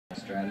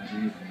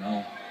strategy?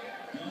 No.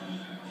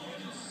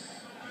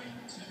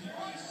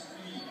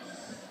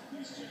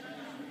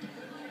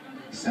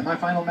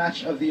 Semi-final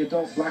match of the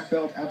adult black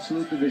belt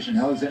absolute division.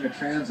 Alexander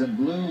Trans in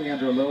blue,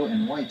 Leandro Lowe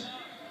in white.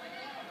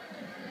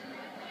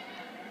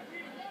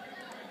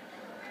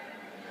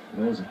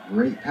 Lowe's a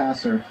great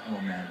passer.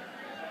 Oh, man.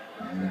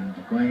 And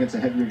going against a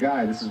heavier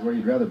guy, this is where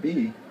you'd rather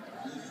be.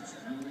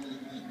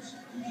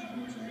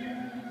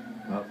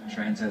 Well,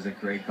 Trans has a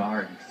great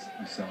guard.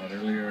 You saw it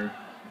earlier.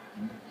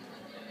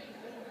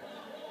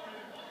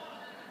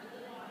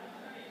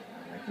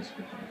 I like this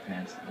grip on the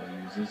pants that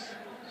Lowe uses.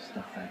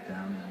 Stuff that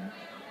down. And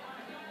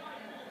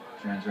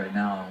Trans right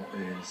now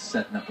is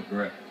setting up a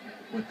grip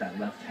with that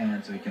left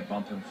hand so he can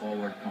bump him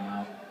forward, come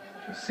out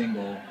to a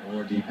single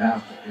or deep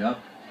half. Yep.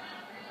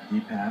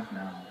 Deep half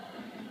now.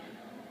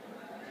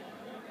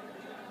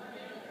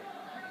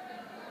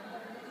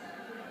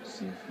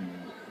 See if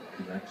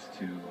he elects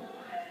to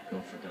go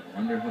for double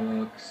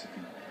underhooks. If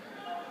he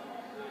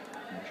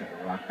try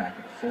to rock back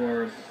and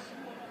forth.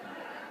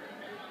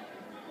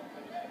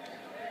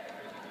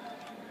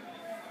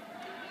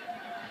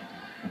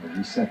 Kind of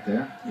reset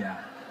there.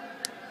 Yeah.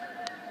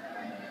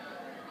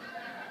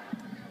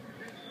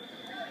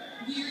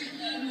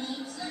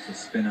 The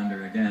spin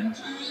under again.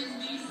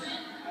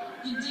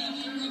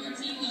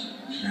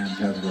 And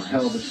has a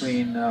rappel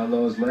between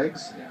Lowe's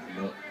legs.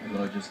 Yeah,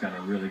 Lowe just got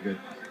a really good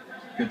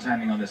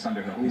timing on this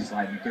underhook. He's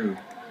sliding through.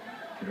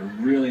 Get a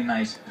really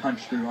nice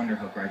punch through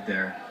underhook right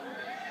there.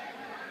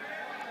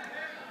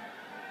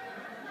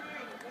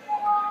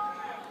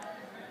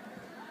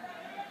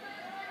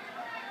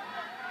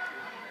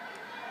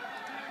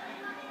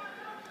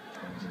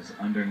 Is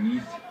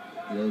underneath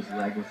Lowe's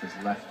leg with his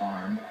left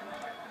arm.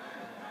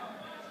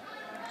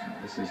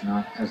 This is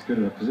not as good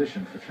of a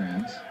position for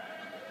Trans.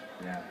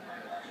 Yeah.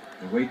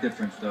 The weight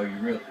difference, though,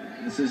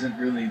 this isn't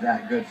really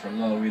that good for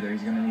Lowe either.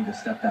 He's going to need to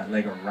step that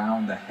leg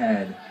around the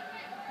head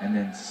and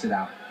then sit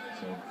out.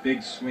 So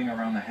big swing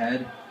around the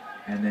head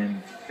and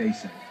then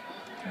face him.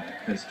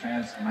 Because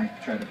Trans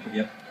might try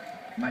to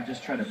might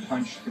just try to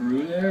punch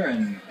through there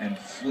and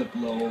flip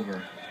Lowe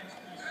over.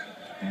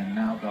 And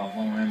now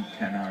Galvão and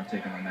Ken are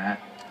taking on that.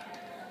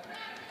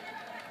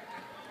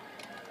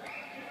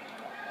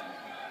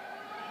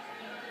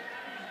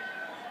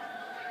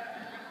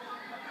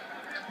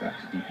 Back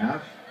to deep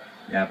half.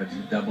 Yeah, but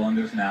he's double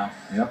unders now.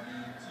 Yep.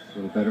 A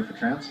little better for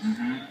Trans.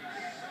 Mm-hmm.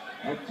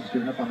 Oh, he's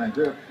giving up on that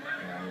grip.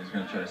 Yeah, he's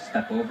going to try to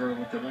step over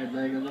with the right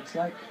leg, it looks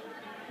like.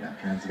 Yeah,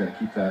 Trans has got to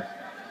keep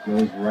that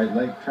Lowe's right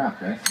leg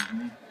trapped, right?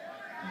 Mm-hmm.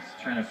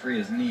 He's trying to free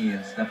his knee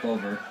and step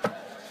over.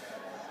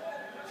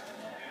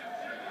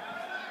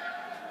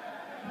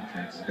 And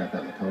Trans has got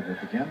that lapel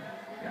grip again.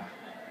 Yeah.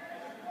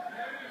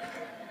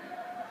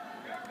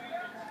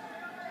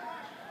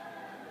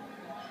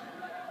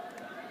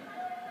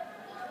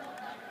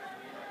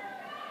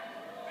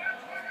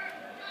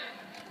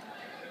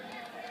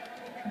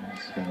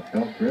 He's got a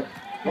belt grip.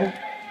 Oh,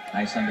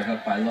 nice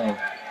underhook by Lowe.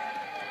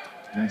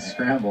 Nice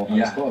scramble. That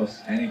was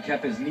close. And he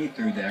kept his knee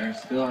through there,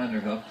 still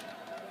underhook.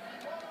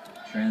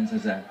 Trans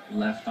has that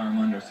left arm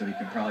under, so he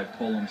can probably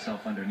pull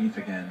himself underneath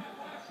again.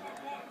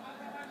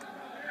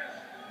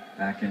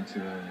 Back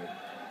into a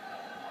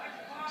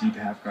deep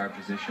half guard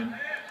position.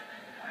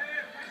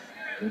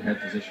 Good head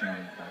position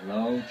by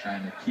Lowe,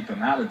 trying to keep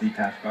him out of deep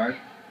half guard.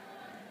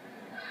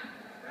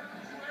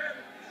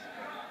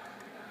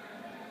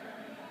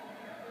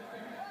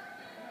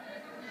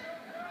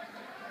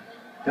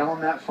 Down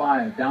on that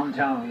 5,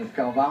 downtown with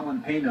Galvão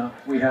and Pena,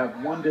 we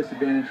have one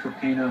disadvantage for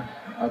Pena,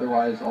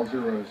 otherwise all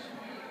zeros.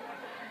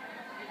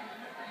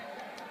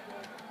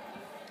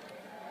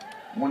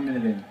 1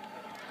 minute in.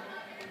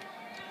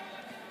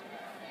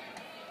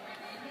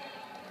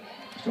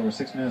 Just over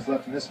 6 minutes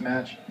left in this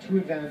match. 2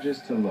 advantages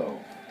to Lowe.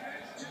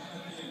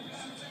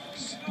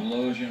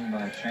 Explosion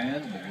by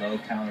Trans, but Lowe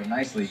countered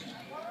nicely.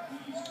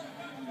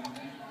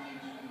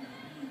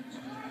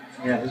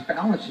 Yeah, his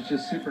balance is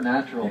just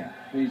supernatural. Yeah.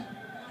 He's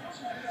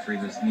Free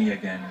this knee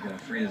again. He's got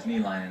to free his knee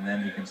line, and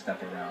then he can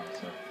step around.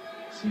 So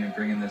see him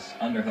bringing this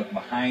underhook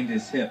behind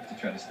his hip to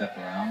try to step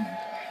around.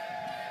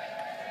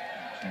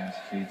 Trans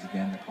feeds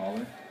again the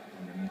collar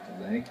underneath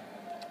the leg.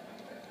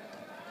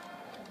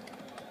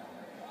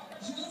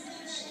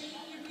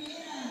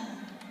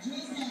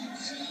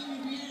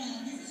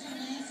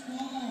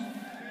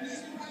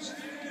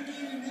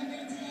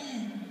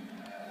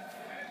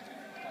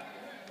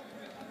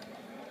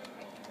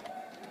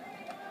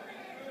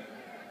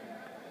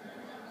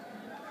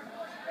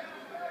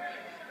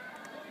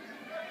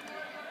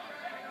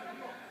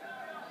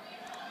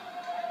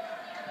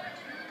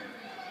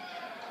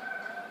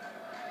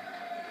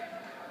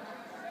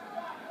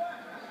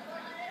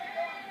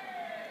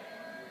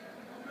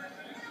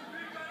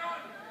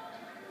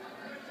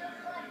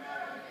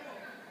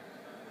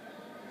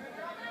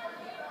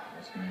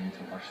 Going to need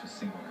to watch the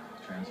single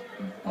now. Trans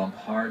can bump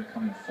hard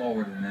coming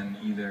forward and then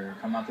either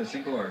come out the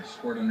single or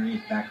squirt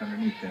underneath, back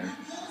underneath there.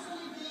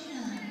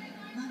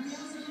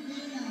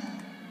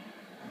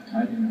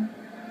 I didn't.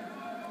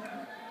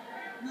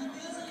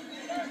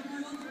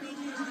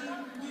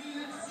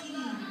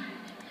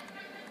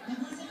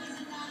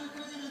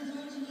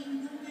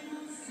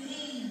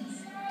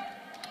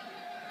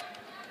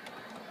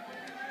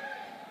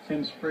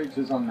 Tim Spriggs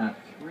is on that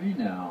 3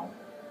 now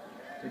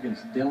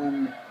against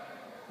Dylan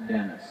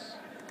Dennis.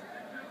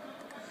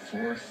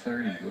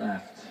 4:30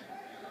 left.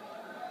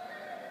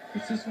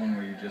 This is one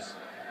where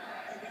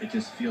it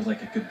just feels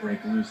like it could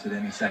break loose at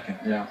any second.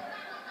 Yeah.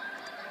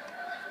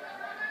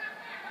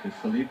 Did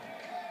Philippe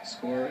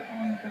score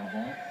on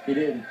Galvan? He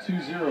did.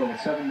 2-0 with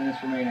 7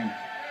 minutes remaining.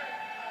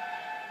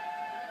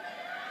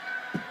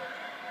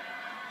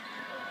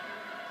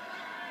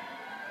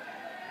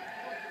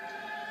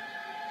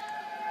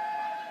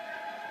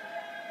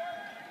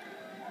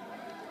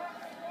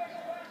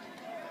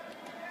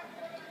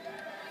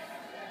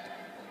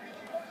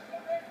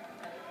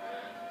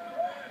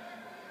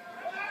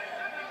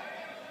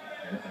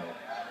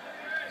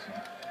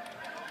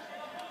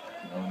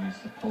 Lowe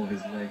needs to pull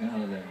his leg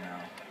out of there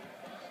now.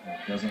 So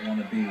he doesn't want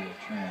to be with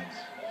Trans.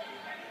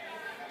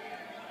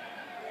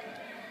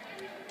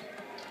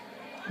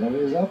 Lowe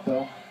is up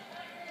though.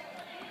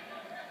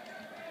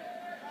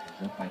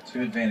 He's up by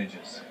 2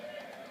 advantages.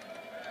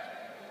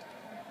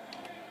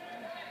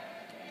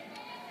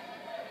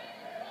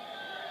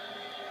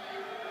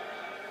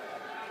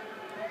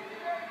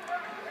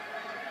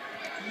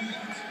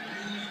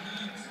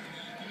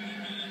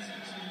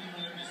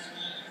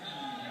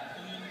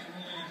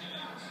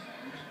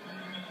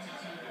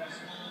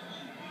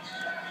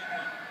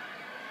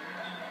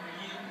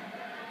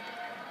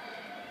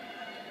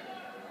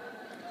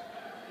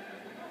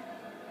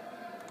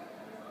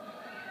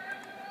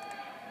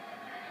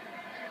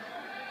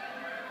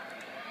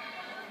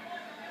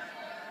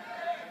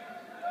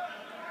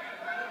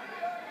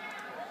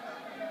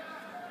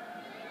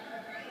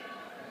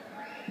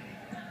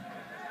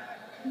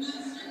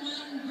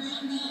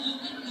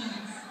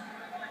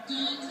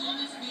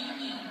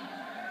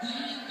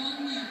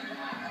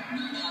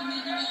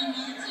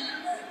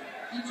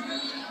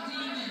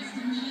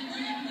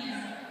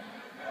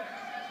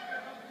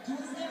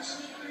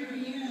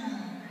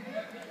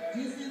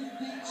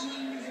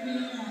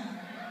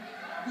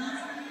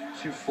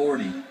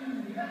 .240.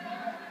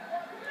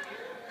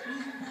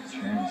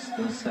 Trans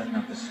still setting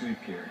up the sweep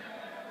here.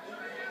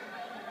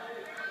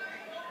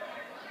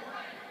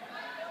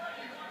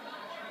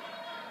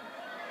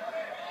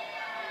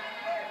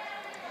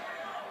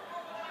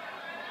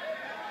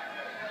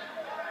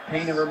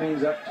 Pena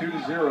remains up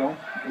 2-0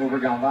 over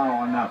Galvao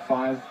on that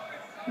 5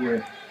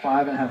 with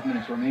 5.5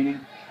 minutes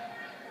remaining.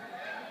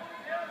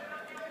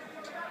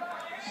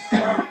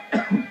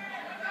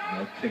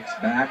 Lowe kicks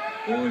back.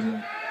 Boys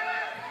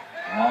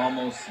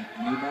almost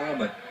Newborough,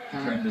 but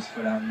turned his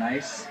foot out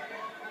nice.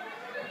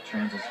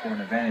 Trans will score an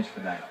advantage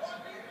for that.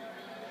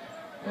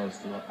 Lowe's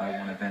still up by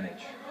 1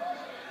 advantage.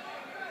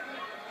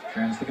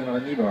 Trans thinking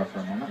about a knee bar for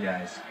a moment.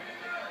 Yeah,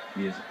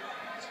 he is.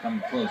 He's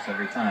coming close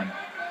every time.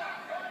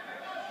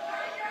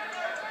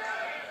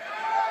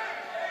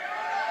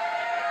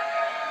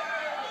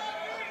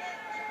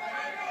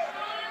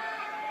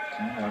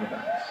 Out of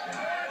bounds.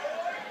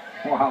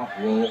 Yeah. Wow.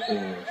 Whoa.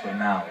 So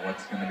now,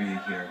 what's going to be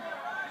here?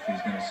 If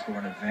he's going to score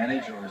an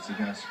advantage, or is he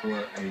going to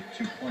score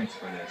 2 points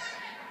for this?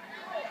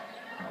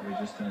 Probably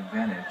just an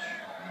advantage.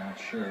 I'm not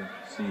sure.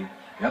 See.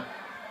 Yep.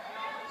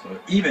 So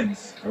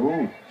evens.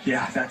 Ooh.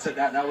 Yeah,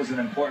 that was an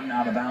important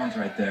out of bounds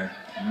right there.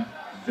 Mm-hmm.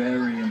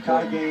 Very important.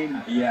 Tie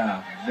game.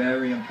 Yeah,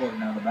 very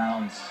important out of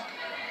bounds.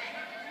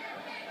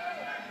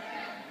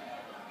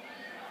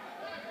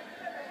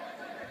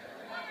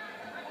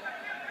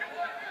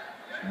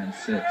 And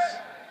sits.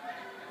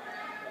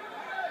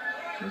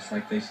 Just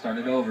like they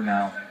started over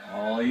now.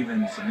 All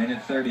evens, a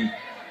minute 30.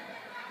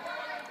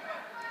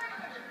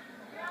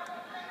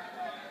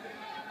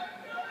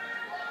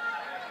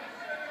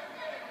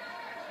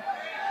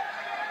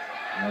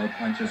 Lowe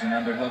punches an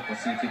underhook.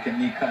 Let's see if he can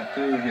knee cut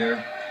through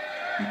here.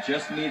 He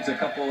just needs a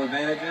couple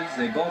advantages.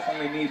 They both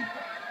only need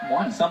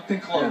one. Something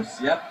close.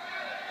 Yep.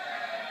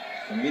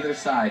 From either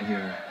side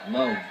here.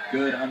 Lowe,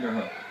 good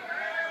underhook.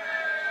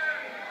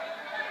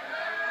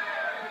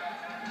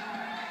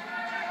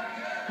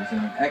 He's in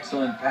an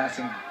excellent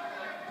passing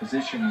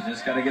position. He's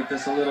just got to get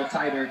this a little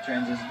tighter.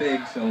 Trans is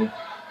big, so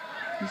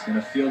he's going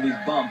to feel these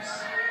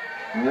bumps.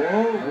 Whoa!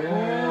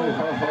 Oh,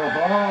 ho, ho,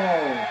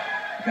 ho.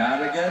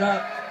 Gotta get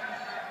up.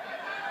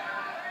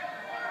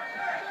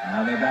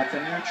 Now they're back to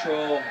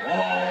neutral.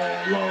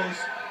 Oh, Lowe's.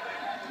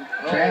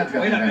 Trans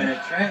got wait the a advantage.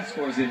 minute. Trans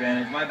scores the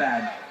advantage. My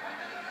bad.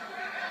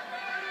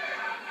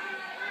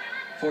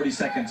 40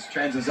 seconds.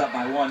 Trans is up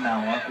by 1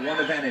 now. 1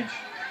 advantage.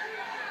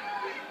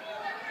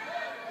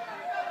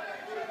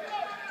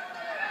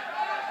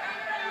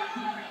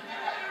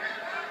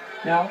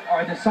 Now,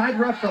 are the side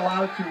refs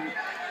allowed to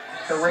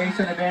erase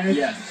an advantage?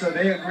 Yes. So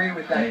they agree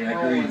with that? They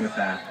rule? agree with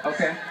that.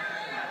 Okay.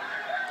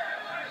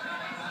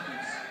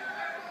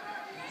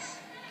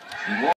 He